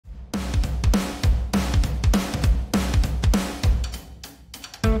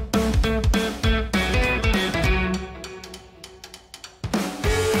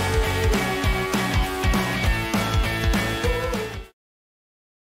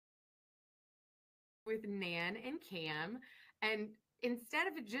with Nan and Cam. And instead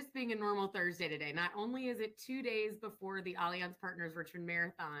of it just being a normal Thursday today, not only is it 2 days before the Allianz Partners Richmond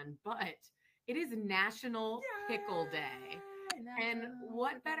Marathon, but it is National Pickle Day. And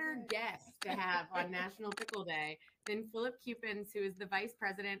what better guest to have on National Pickle Day than Filip Keuppens, who is the vice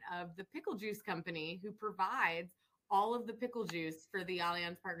president of the Pickle Juice Company, who provides all of the pickle juice for the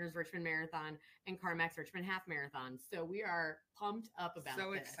Allianz Partners Richmond Marathon and CarMax Richmond Half Marathon. So we are pumped up about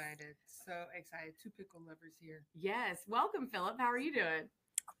So this. excited. So excited. Two pickle lovers here. Yes. Welcome, Filip. How are you doing?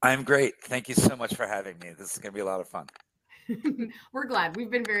 I'm great. Thank you so much for having me. This is going to be a lot of fun. We're glad.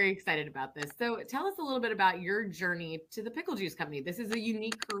 We've been very excited about this. So tell us a little bit about your journey to the Pickle Juice Company. This is a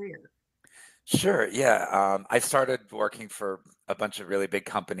unique career. Sure. Yeah. I started working for a bunch of really big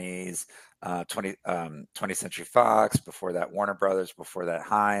companies, 20th Century Fox, before that Warner Brothers, before that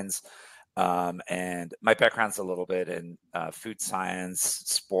Heinz. And my background's a little bit in food science,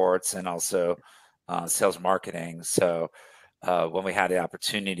 sports, and also sales marketing. So when we had the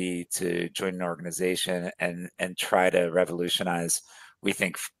opportunity to join an organization and try to revolutionize, we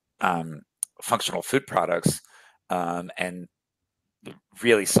think, functional food products, and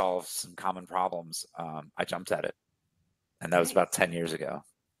really solve some common problems, I jumped at it. And that was about 10 years ago.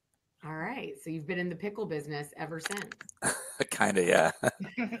 All right. So you've been in the pickle business ever since. Kind of, yeah.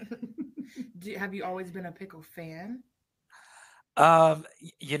 Have you always been a pickle fan? I'm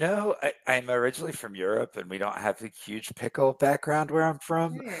originally from Europe, and we don't have a huge pickle background where I'm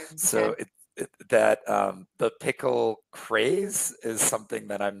from. So the pickle craze is something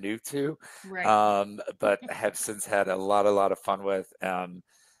that I'm new to, Right. but have since had a lot of fun with. And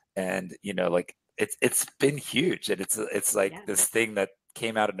like it's been huge, and it's like this thing that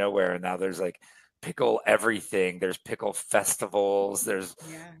came out of nowhere, and now there's like pickle everything. There's pickle festivals. There's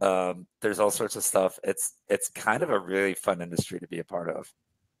all sorts of stuff. It's kind of a really fun industry to be a part of.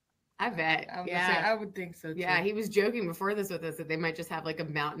 I bet. I would think so too. Yeah, he was joking before this with us that they might just have like a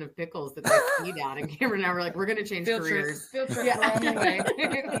mountain of pickles that they feed out. And Cameron and I were like, we're going to change careers. Field trips are on the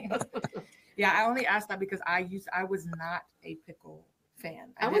way. Yeah, I only asked that because I was not a pickle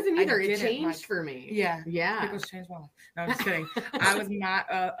fan. I wasn't either. It changed for me. Yeah. Yeah. Pickles changed my life. No, I'm just kidding. I was not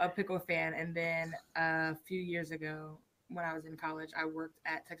a pickle fan. And then a few years ago, when I was in college, I worked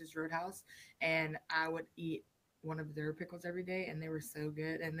at Texas Roadhouse, and I would eat one of their pickles every day, and they were so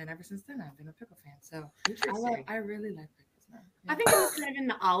good. And then ever since then, I've been a pickle fan. So I really like pickles now. Yeah. I think it was kind of in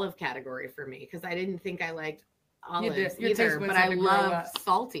the olive category for me because I didn't think I liked olives either, but I love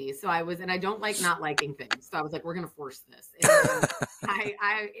salty. So I don't like not liking things. So I was like, we're gonna force this. And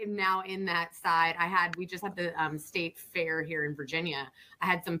I am now in that side. We just had the state fair here in Virginia. I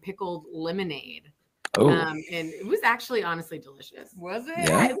had some pickled lemonade. And it was actually honestly delicious. Was it?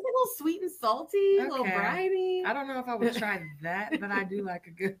 Yeah. It was a little sweet and salty, a little briny. I don't know if I would try that, but I do like a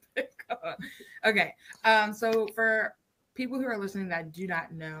good pickle. Okay. So for people who are listening that do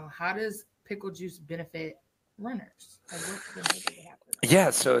not know, how does pickle juice benefit runners? Yeah,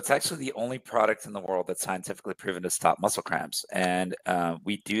 so it's actually the only product in the world that's scientifically proven to stop muscle cramps. And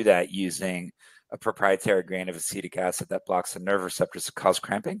we do that using a proprietary grain of acetic acid that blocks the nerve receptors that cause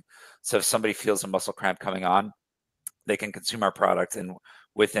cramping. So if somebody feels a muscle cramp coming on, they can consume our product, and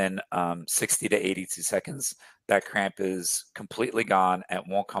within 60 to 82 seconds, that cramp is completely gone and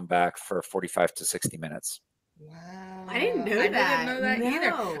won't come back for 45 to 60 minutes. Wow. I didn't know that. I didn't know that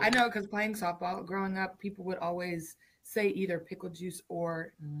either. I know, because playing softball growing up, people would always say either pickle juice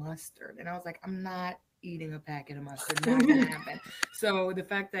or mustard. And I was like, I'm not eating a packet of mustard. Not gonna happen. So the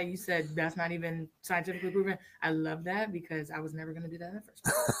fact that you said that's not even scientifically proven, I love that, because I was never going to do that in the first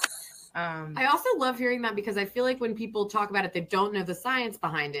place. I also love hearing that, because I feel like when people talk about it, they don't know the science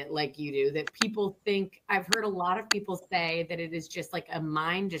behind it like you do, that people think. I've heard a lot of people say that it is just like a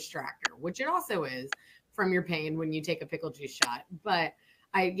mind distractor, which it also is from your pain when you take a pickle juice shot. But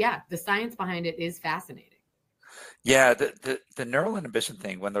the science behind it is fascinating. Yeah, the neural inhibition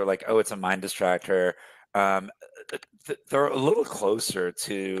thing, when they're like, oh, it's a mind distractor, they're a little closer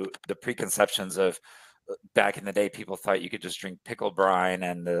to the preconceptions of back in the day. People thought you could just drink pickle brine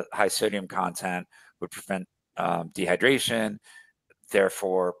and the high sodium content would prevent dehydration,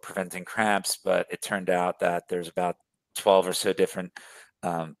 therefore preventing cramps. But it turned out that there's about 12 or so different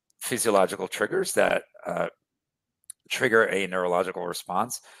physiological triggers that trigger a neurological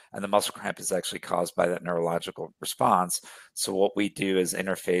response, and the muscle cramp is actually caused by that neurological response. So what we do is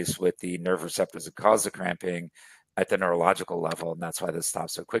interface with the nerve receptors that cause the cramping at the neurological level, and that's why this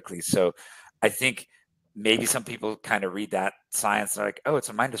stops so quickly. So I think maybe some people kind of read that science and they're like, oh, it's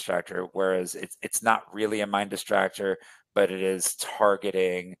a mind distractor, whereas it's not really a mind distractor, but it is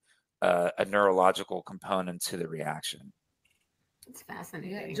targeting a neurological component to the reaction. It's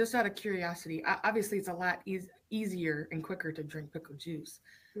fascinating. Yeah, just out of curiosity, obviously it's a lot easier and quicker to drink pickle juice,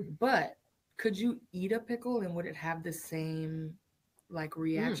 but could you eat a pickle and would it have the same like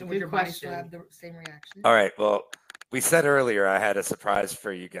reaction? Would good your body question. still have the same reaction? All right. Well, we said earlier I had a surprise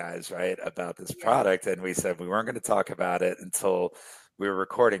for you guys, right, about this product, and we said we weren't going to talk about it until we were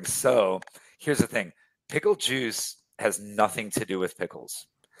recording. So here's the thing: pickle juice has nothing to do with pickles.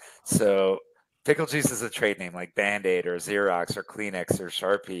 So pickle juice is a trade name like Band-Aid or Xerox or Kleenex or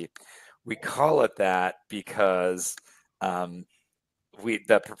Sharpie. We call it that because the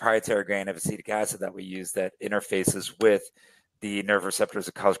proprietary grain of acetic acid that we use that interfaces with the nerve receptors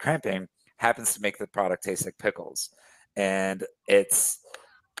that cause cramping happens to make the product taste like pickles. And it's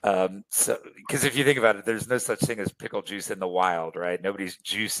so because if you think about it, there's no such thing as pickle juice in the wild, right? Nobody's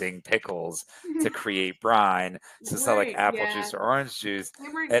juicing pickles to create brine. So it's not like apple juice or orange juice.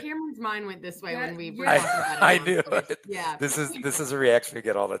 Cameron's mind went this way when we were I, talking about it. I knew it. Yeah. This is a reaction we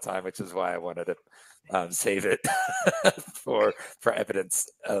get all the time, which is why I wanted to save it for evidence.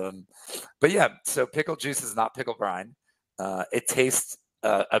 But yeah, so pickle juice is not pickle brine. It tastes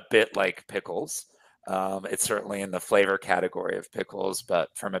a bit like pickles. It's certainly in the flavor category of pickles, but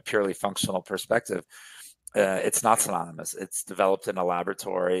from a purely functional perspective, it's not synonymous. It's developed in a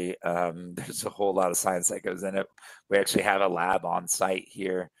laboratory. There's a whole lot of science that goes in it. We actually have a lab on site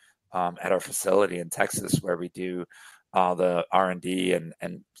here at our facility in Texas where we do all the R&D and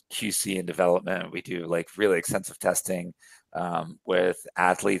QC and development. We do like really extensive testing with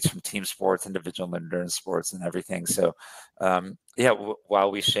athletes from team sports, individual endurance sports, and everything. So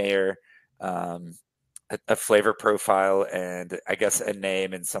while we share a flavor profile and I guess a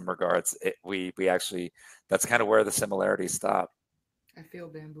name in some regards, we actually, that's kind of where the similarities stop. I feel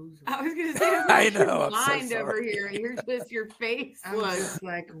bamboozled. I was gonna say, I know. I'm so over here. You're just your face. I'm just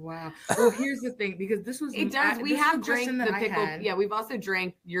like, wow. Well, here's the thing, because this was it does. We have drank the pickle. Yeah, we've also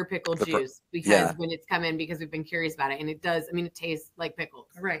drank your pickle juice because when it's come in, because we've been curious about it, and it does. I mean, it tastes like pickles.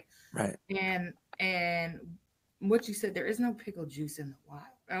 Right. Right. And what you said, there is no pickle juice in the wild.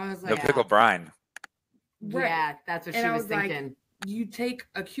 I was like, no pickle brine. Right. Yeah, that's what she was thinking. Like, you take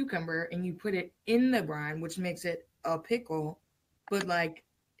a cucumber and you put it in the brine, which makes it a pickle, but like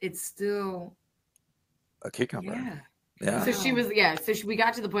it's still a cucumber. Yeah. So she was, so we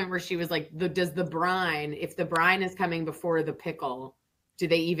got to the point where she was like, does the brine, if the brine is coming before the pickle, do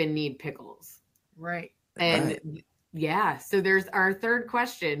they even need pickles? Right. And so there's our third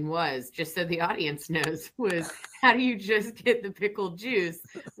question was, just so the audience knows, was how do you just get the pickle juice?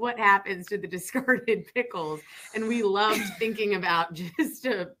 What happens to the discarded pickles? And we loved thinking about just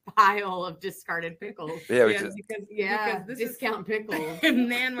a pile of discarded pickles. Yeah, because this discount pickles. And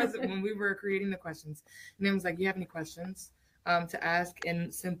Nan was, when we were creating the questions, Nan was like, "You have any questions to ask?"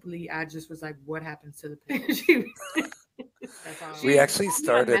 And simply, I just was like, "What happens to the pickles?" That's all. We actually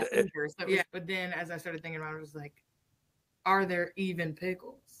started. But then as I started thinking about it, I was like, are there even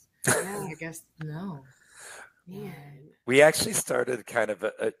pickles? I guess no. Man. We actually started kind of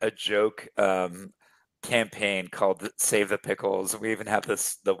a joke campaign called Save the Pickles. We even have the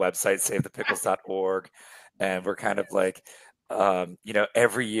website savethepickles.org, and we're kind of like,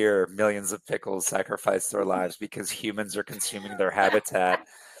 every year millions of pickles sacrifice their lives because humans are consuming their habitat.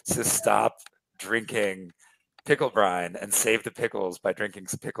 So stop drinking pickle brine and save the pickles by drinking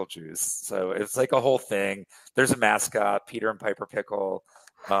some pickle juice. So it's like a whole thing. There's a mascot, Peter and Piper Pickle.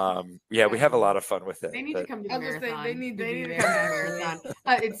 We have a lot of fun with it. They need to come to the marathon. They need to come to the marathon.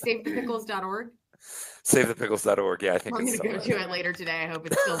 It's savethepickles.org. Savethepickles.org. Yeah, I think I'm going to go to it later today. I hope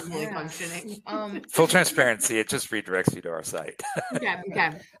it's still fully functioning. Full transparency, it just redirects you to our site.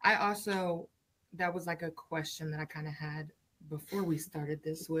 Okay. I also, that was like a question that I kind of had before we started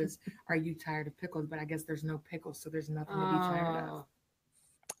this was, are you tired of pickles? But I guess there's no pickles, so there's nothing to be tired of.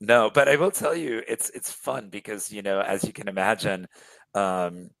 No, but I will tell you, it's fun because, as you can imagine,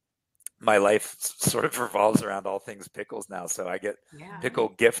 my life sort of revolves around all things pickles now. So I get pickle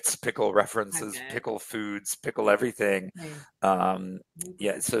gifts, pickle references, pickle foods, pickle everything.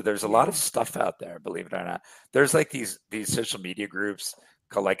 So there's a lot of stuff out there, believe it or not. There's like these social media groups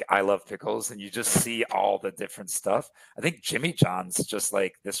called like I Love Pickles, and you just see all the different stuff. I think Jimmy John's just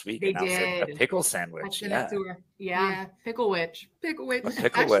like this week announced a pickle sandwich. Yeah. Pickle Witch.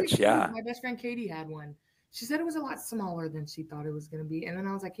 My best friend Katie had one. She said it was a lot smaller than she thought it was going to be. And then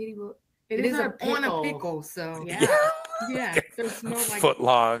I was like, Katie, well, it is on a pickle. So yeah. There's no like foot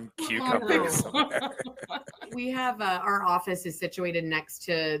long cucumber somewhere. We have our office is situated next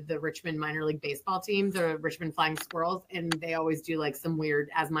to the Richmond minor league baseball team, the Richmond Flying Squirrels, and they always do like some weird,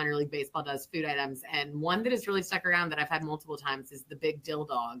 as minor league baseball does, food items. And one that has really stuck around that I've had multiple times is the Big Dill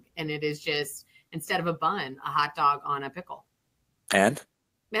Dog, and it is just, instead of a bun, a hot dog on a pickle. And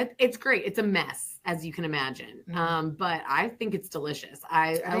It's great. It's a mess, as you can imagine. But I think it's delicious.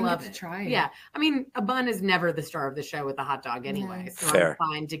 I love it. Try it. Yeah. I mean, a bun is never the star of the show with a hot dog anyway. So Fair. I'm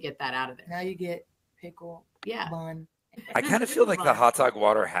fine to get that out of there. Now you get pickle, bun. I kind of feel like the hot dog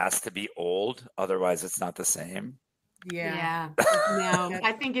water has to be old, otherwise it's not the same. Yeah. No,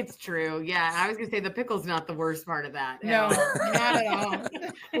 I think it's true. Yeah. I was going to say the pickle's not the worst part of that. No, not at all.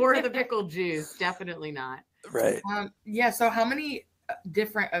 Or the pickle juice. Definitely not. Right. Yeah. So how many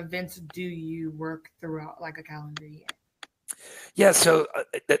different events do you work throughout like a calendar year? Yeah. So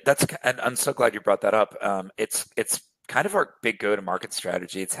and I'm so glad you brought that up. It's kind of our big go-to-market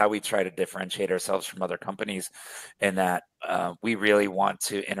strategy. It's how we try to differentiate ourselves from other companies in that we really want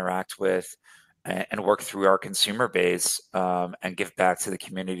to interact with and work through our consumer base and give back to the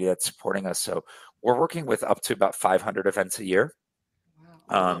community that's supporting us. So we're working with up to about 500 events a year.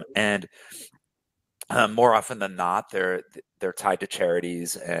 Wow. And more often than not, they're tied to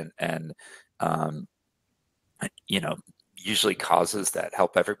charities and usually causes that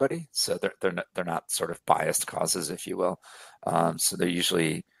help everybody. So they're not sort of biased causes, if you will. So they're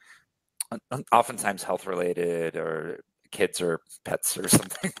usually oftentimes health related or kids or pets or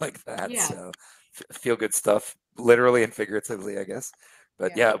something like that. Yeah. So feel good stuff, literally and figuratively, I guess.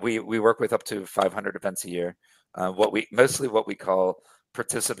 But yeah, we work with up to 500 events a year. What we call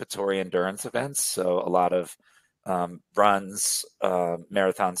participatory endurance events. So a lot of runs,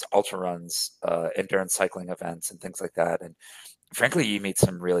 marathons, ultra runs, endurance cycling events, and things like that. And frankly, you meet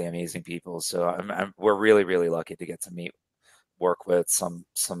some really amazing people. So we're really, really lucky to get to work with some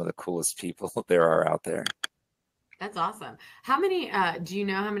of the coolest people there are out there. That's awesome. How many, do you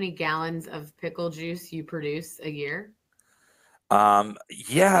know how many gallons of pickle juice you produce a year?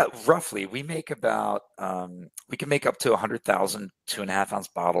 Yeah, roughly. We make about, we can make up to 100,000 2.5 ounce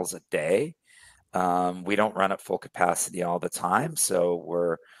bottles a day. We don't run at full capacity all the time. So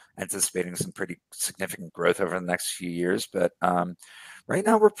we're anticipating some pretty significant growth over the next few years. But right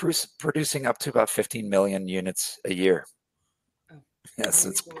now we're producing up to about 15 million units a year.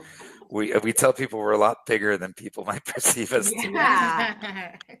 Yes, we tell people we're a lot bigger than people might perceive us to be.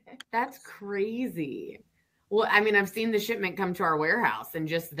 Yeah. That's crazy. Well, I mean, I've seen the shipment come to our warehouse and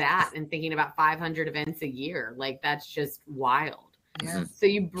just that and thinking about 500 events a year. Like, that's just wild. Yeah. So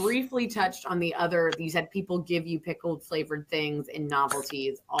you briefly touched on you said people give you pickled flavored things and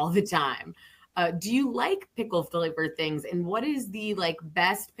novelties all the time. Do you like pickle flavored things? And what is the like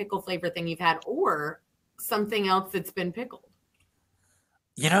best pickle flavor thing you've had or something else that's been pickled?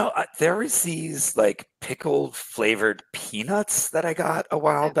 There was these like pickled flavored peanuts that I got a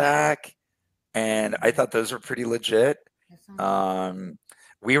while back, and I thought those were pretty legit.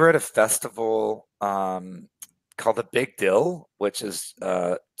 We were at a festival called the Big Dill, which is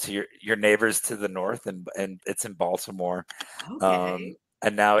to your neighbors to the north, and it's in Baltimore. Okay.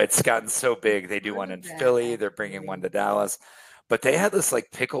 And now it's gotten so big, they do one in Philly. They're bringing one to Dallas, but they had this like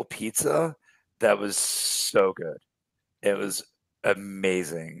pickle pizza that was so good. It was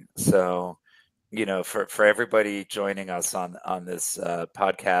amazing. So, for everybody joining us on this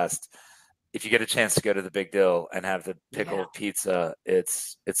podcast, if you get a chance to go to the Big Dill and have the pickle pizza,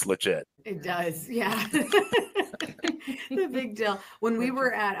 it's legit. It does, yeah. The Big Dill. When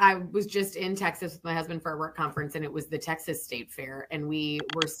I was just in Texas with my husband for a work conference, and it was the Texas State Fair, and we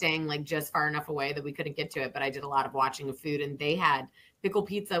were staying like just far enough away that we couldn't get to it, but I did a lot of watching of food, and they had pickle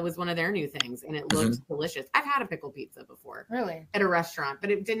pizza was one of their new things, and it looked delicious. I've had a pickle pizza before. Really? At a restaurant, but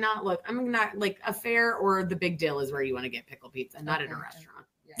it did not look, not like a fair or the Big Dill is where you want to get pickle pizza, not at a restaurant.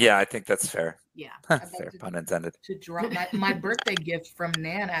 Yeah, I think that's fair. Yeah. Fair, pun intended. To drop my birthday gift from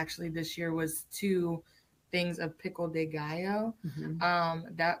Nan actually this year was 2 things of pickle de gallo.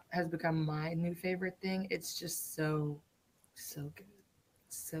 That has become my new favorite thing. It's just so good.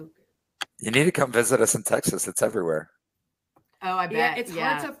 So good. You need to come visit us in Texas. It's everywhere. Oh, I bet. Yeah, it's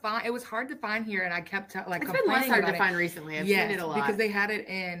hard to find. It was hard to find here, and I kept it's been less hard to find recently. I've seen it a lot because they had it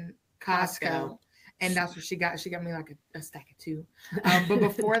in Costco. And that's what she got. She got me like a stack of 2. But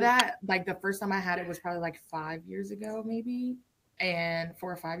before that, like the first time I had it was probably like 5 years ago, maybe, and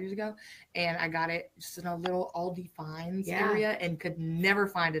 4 or 5 years ago. And I got it just in a little Aldi Finds area and could never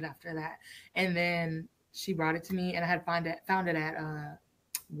find it after that. And then she brought it to me, and I had found it at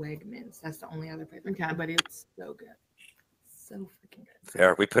Wegmans. That's the only other place. Okay, but it's so good, so freaking good.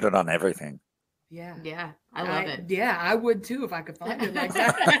 Fair. We put it on everything. Yeah. Yeah, I love it. Yeah, I would too if I could find it like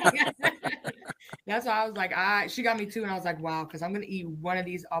that. That's why I was like, she got me 2, and I was like, wow, because I'm gonna eat one of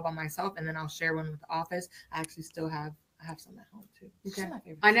these all by myself, and then I'll share one with the office. I actually still have some at home too. Okay.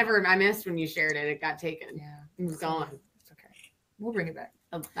 I missed when you shared it. It got taken. Yeah, it was gone. It's okay. We'll bring it back.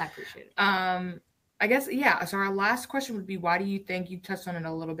 Oh, I appreciate it. I guess, yeah. So our last question would be, why do you think, you touched on it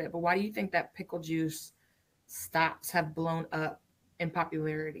a little bit, but why do you think that pickle juice stops have blown up in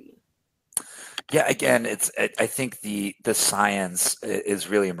popularity? Yeah, again, I think the science is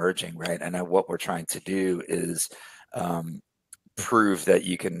really emerging, right? And what we're trying to do is prove that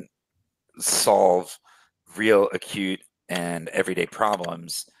you can solve real acute and everyday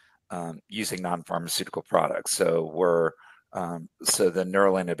problems using non-pharmaceutical products. So so the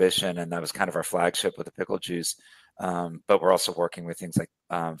neural inhibition, and that was kind of our flagship with the pickle juice. But we're also working with things like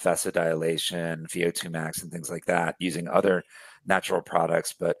vasodilation, VO2 max, and things like that, using other natural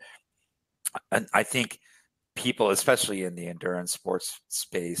products. But I think people, especially in the endurance sports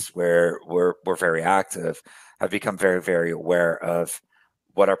space where we're very active, have become very, very aware of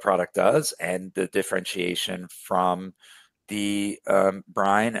what our product does and the differentiation from the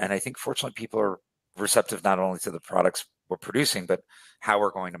brine. And I think fortunately people are receptive not only to the products we're producing, but how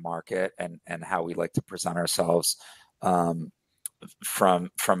we're going to market and how we like to present ourselves from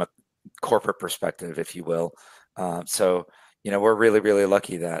a corporate perspective, if you will. So, we're really, really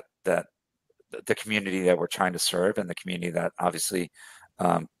lucky that the community that we're trying to serve and the community that obviously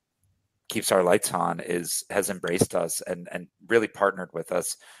keeps our lights on has embraced us and really partnered with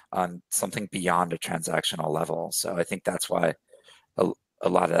us on something beyond a transactional level. So I think that's why a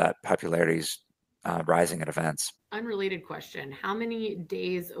lot of that popularity is rising at events. Unrelated question. How many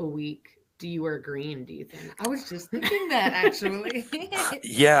days a week do you wear green, do you think? I was just thinking that, actually.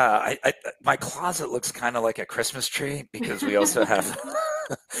 Yeah, my closet looks kind of like a Christmas tree because we also have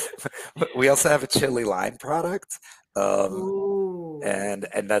a chili lime product.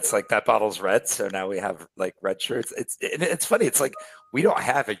 And that's like, that bottle's red, so now we have like red shirts. It's funny. It's like we don't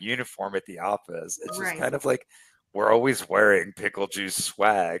have a uniform at the office. It's just kind of like we're always wearing pickle juice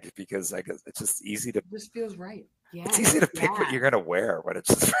swag because I guess it's just easy to. This feels right. Yeah, it's easy to pick what you're gonna wear when it's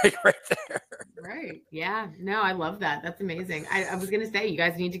just right there. Right. Yeah. No, I love that. That's amazing. I was gonna say, you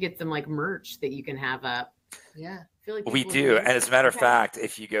guys need to get some like merch that you can have up. Yeah. I feel like We do, and as a matter of fact,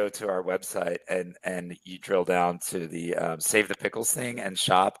 if you go to our website and you drill down to the Save the Pickles thing and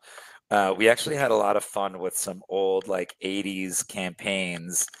shop, we actually had a lot of fun with some old like 80s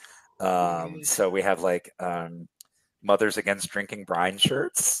campaigns. So we have like Mothers Against Drinking Brine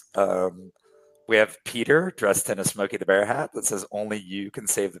shirts. We have Peter dressed in a Smokey the Bear hat that says "Only you can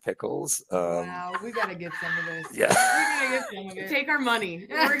save the pickles." Wow, we gotta get some of this. Yeah, we gotta get some of it. Take our money.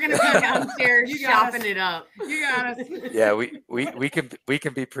 We're gonna be downstairs shopping it up. You got us. Yeah, we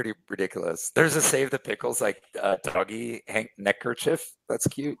can be pretty ridiculous. There's a Save the Pickles like doggy neckerchief. That's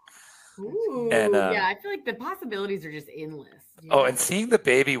cute. Ooh, and yeah, I feel like the possibilities are just endless. Yeah. Oh, and seeing the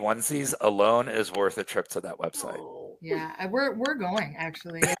baby onesies alone is worth a trip to that website. Oh. Yeah, we're going,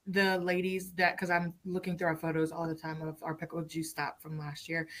 actually. The ladies that, because I'm looking through our photos all the time of our pickle juice stop from last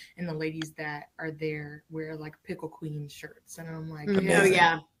year, and the ladies that are there wear like Pickle Queen shirts, and I'm like, oh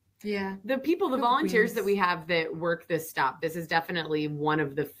yeah. Yeah. The volunteers that we have that work this stop, this is definitely one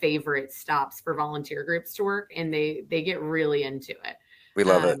of the favorite stops for volunteer groups to work, and they get really into it. We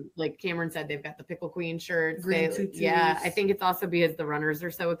love it. Like Cameron said, they've got the Pickle Queen shirts. Yeah, I think it's also because the runners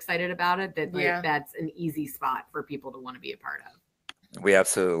are so excited about it that that's an easy spot for people to want to be a part of. We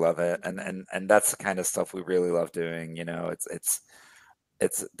absolutely love it, and that's the kind of stuff we really love doing. It's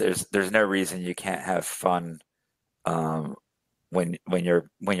there's no reason you can't have fun when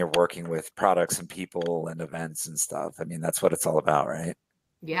you're working with products and people and events and stuff. I mean, that's what it's all about, right?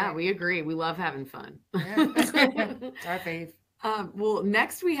 Yeah, we agree. We love having fun. Yeah. It's our fave. Well,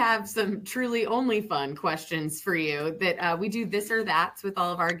 next we have some truly only fun questions for you that we do this or that's with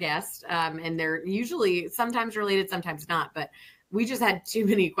all of our guests. And they're usually sometimes related, sometimes not, but we just had too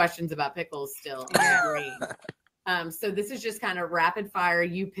many questions about pickles still. So this is just kind of rapid fire.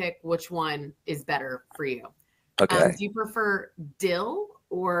 You pick which one is better for you. Okay. Do you prefer dill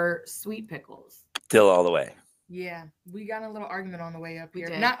or sweet pickles? Dill all the way. Yeah. We got a little argument on the way up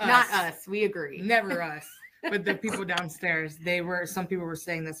here. Not us. We agree. Never us. But the people downstairs, some people were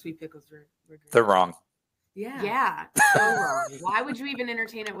saying that sweet pickles were great. They're wrong. Yeah. So wrong. Why would you even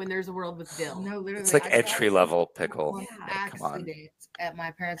entertain it when there's a world with dill? No, literally. It's like entry level pickle. Come on. At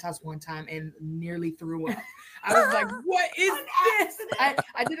my parents' house one time and nearly threw up. I was like, "What is this?"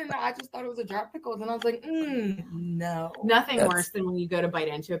 I didn't know. I just thought it was a jar of pickles, and I was like, "No." Nothing worse than when you go to bite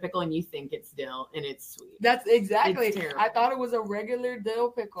into a pickle and you think it's dill and it's sweet. That's exactly. It's terrible. I thought it was a regular dill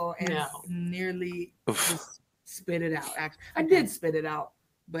pickle and nearly just spit it out. Actually, I did spit it out,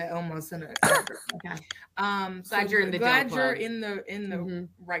 but almost in a. Okay. So you're in the glad you're in the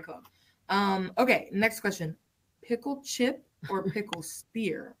right club. Okay. Next question: pickle chip or pickle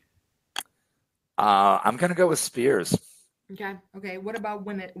spear? I'm gonna go with spears. Okay. Okay. What about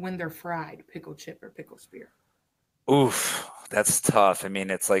when they're fried? Pickle chip or pickle spear? Oof, that's tough. I mean,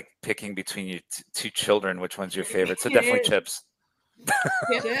 it's like picking between you two children. Which one's your favorite? So It definitely is. chips.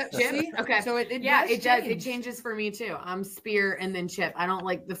 Chip. See? Okay. So it It does does. It change. changes for me too. I'm spear and then chip. I don't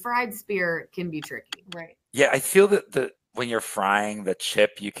like the fried spear can be tricky. Right. Yeah, I feel that when you're frying the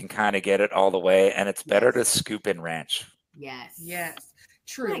chip, you can kind of get it all the way, and it's better to scoop in ranch. Yes. Yes.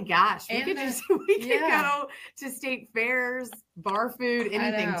 Oh my True. gosh, we And could the- just we could yeah. go to state fairs, bar food,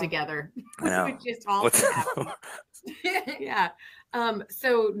 anything know. together. I know. We would just all What's be happy. Yeah.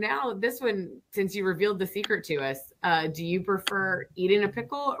 So now this one, since you revealed the secret to us, do you prefer eating a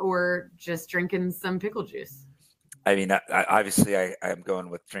pickle or just drinking some pickle juice? I mean, obviously, I'm going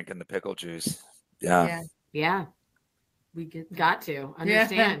with drinking the pickle juice. Yeah. Yeah. We get that. Got to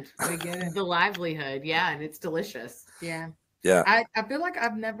understand We get it. the livelihood. Yeah, and it's delicious. Yeah. Yeah. I feel like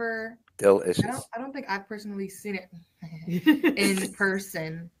I've never. Delicious. I don't think I've personally seen it in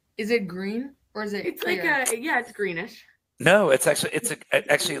person. Is it green or is it? It's clear? like it's greenish. No, it actually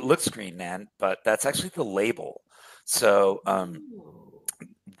it looks green, man, but that's actually the label. So Ooh.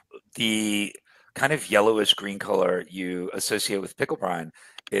 the kind of yellowish green color you associate with pickle brine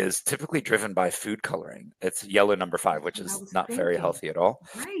is typically driven by food coloring. It's yellow number 5, which That's what I is was not very thinking. healthy at all.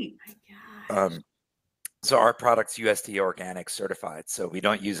 Right. My gosh. So our product's USDA organic certified, so we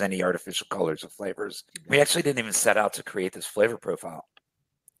don't use any artificial colors or flavors. We actually didn't even set out to create this flavor profile.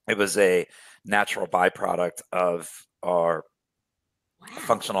 It was a natural byproduct of our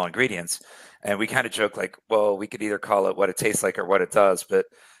functional ingredients. And we kind of joke like, well, we could either call it what it tastes like or what it does. But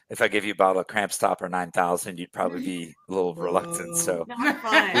if I give you a bottle of Cramp Stopper 9000, you'd probably be a little reluctant. So Not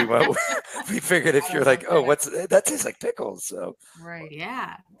fun. we figured if you're like, oh, that tastes like pickles. So Right.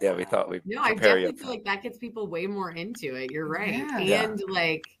 Yeah. yeah, we thought we'd No, I prepare you. definitely feel like that gets people way more into it. You're right. Yeah. And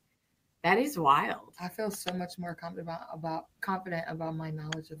like that is wild. I feel so much more confident about my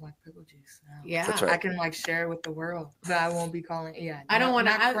knowledge of like pickle juice now. Yeah. That's right. I can like share with the world, but I won't be calling. Yeah, I don't want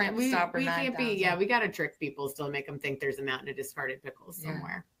to. Cramp We Stopper can't be. 9000. Yeah, we got to trick people still to make them think there's a mountain of discarded pickles Yeah.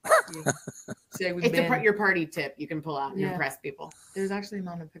 somewhere. Yeah. Say we've It's been. your party tip you can pull out and Yeah. impress people. There's actually a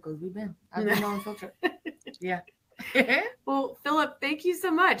mountain of pickles. I've been on a field trip. Yeah. Well, Philip, thank you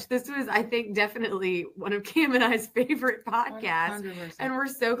so much. This was, I think, definitely one of Cam and I's favorite podcasts. 100%. And we're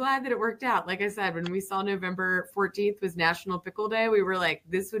so glad that it worked out. Like I said, when we saw November 14th was National Pickle Day, we were like,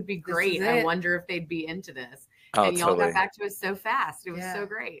 this would be great. I wonder if they'd be into this. Oh, and y'all totally. got back to us so fast. It was Yeah. so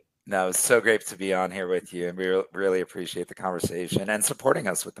great. No, it's so great to be on here with you. And we really appreciate the conversation and supporting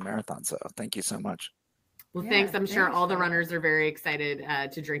us with the marathon. So thank you so much. Well, Yeah, thanks. I'm sure thanks, all the Philip. runners are very excited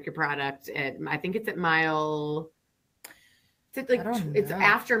to drink your product. I think it's at mile. It's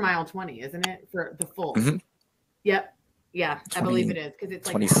after mile 20, isn't it? For the full. Mhm. Yep. Yeah, 20, I believe it is because it's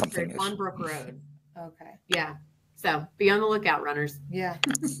like 20 after something-ish. on Brook Road. Okay. Yeah. So be on the lookout, runners. Yeah.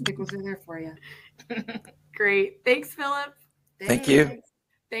 Pickles are there for you. Great. Thanks, Philip. Thank you.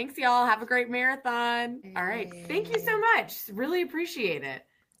 Thanks, y'all. Have a great marathon. All right. Thank you so much. Really appreciate it.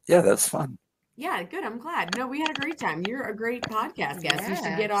 Yeah, that's fun. Yeah, good. I'm glad. No, we had a great time. You're a great podcast guest. You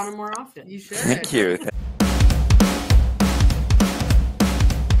should get Yes. on them more often. You should. Thank you.